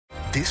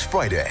This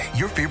Friday,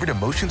 your favorite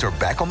emotions are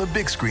back on the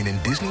big screen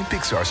in Disney and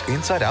Pixar's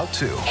Inside Out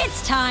 2.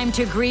 It's time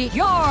to greet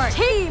your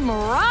Team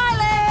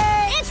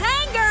Riley! It's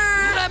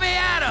anger! Let me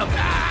at him!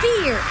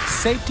 Fear!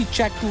 Safety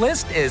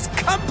checklist is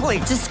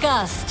complete!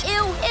 Disgust! Ew,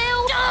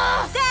 ew!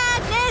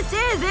 Sadness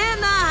is in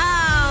the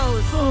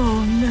house!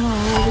 Oh, no.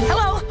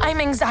 Hello, I'm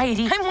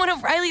anxiety. I'm one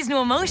of Riley's new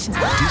emotions.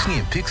 Disney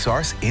and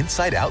Pixar's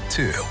Inside Out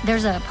 2.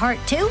 There's a part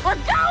 2? We're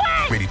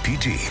going! Rated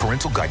PG.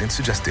 Parental guidance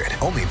suggested.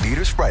 Only in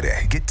theaters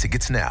Friday. Get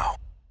tickets now.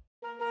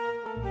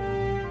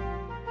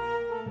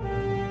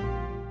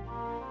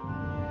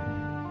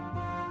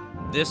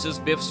 This is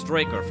Biff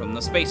Straker from the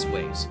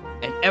Spaceways,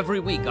 and every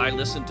week I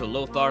listen to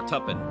Lothar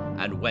Tuppen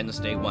and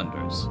Wednesday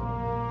Wonders.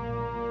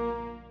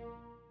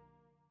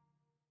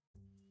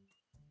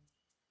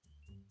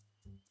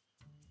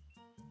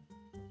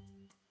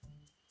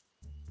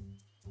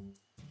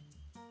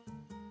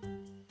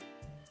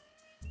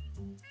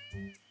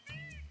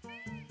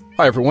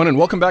 Hi everyone, and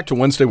welcome back to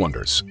Wednesday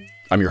Wonders.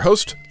 I'm your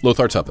host,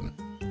 Lothar Tuppen.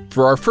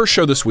 For our first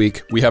show this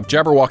week, we have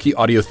Jabberwocky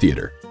Audio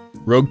Theater,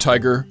 Rogue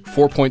Tiger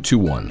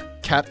 4.21.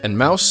 Cat and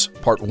Mouse,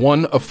 Part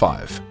 1 of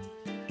 5.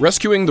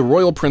 Rescuing the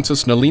royal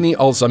princess Nalini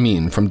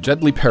Al-Zamin from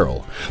deadly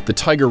peril, the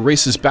tiger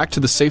races back to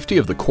the safety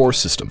of the core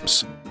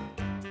systems.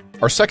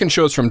 Our second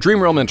show is from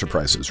Dreamrealm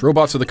Enterprises,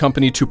 Robots of the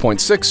Company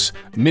 2.6,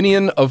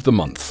 Minion of the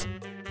Month.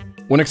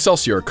 When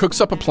Excelsior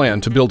cooks up a plan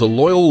to build a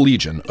loyal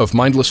legion of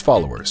mindless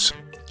followers,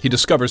 he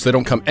discovers they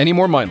don't come any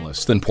more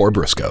mindless than poor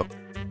Briscoe.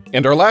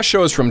 And our last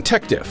show is from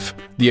TechDiff,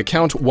 The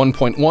Account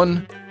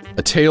 1.1,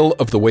 A Tale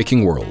of the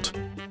Waking World.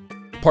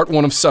 Part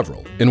 1 of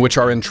several, in which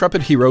our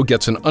intrepid hero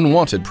gets an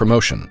unwanted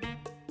promotion.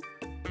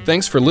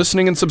 Thanks for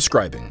listening and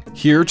subscribing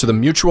here to the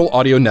Mutual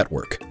Audio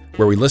Network,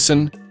 where we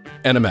listen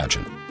and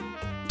imagine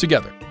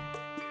together.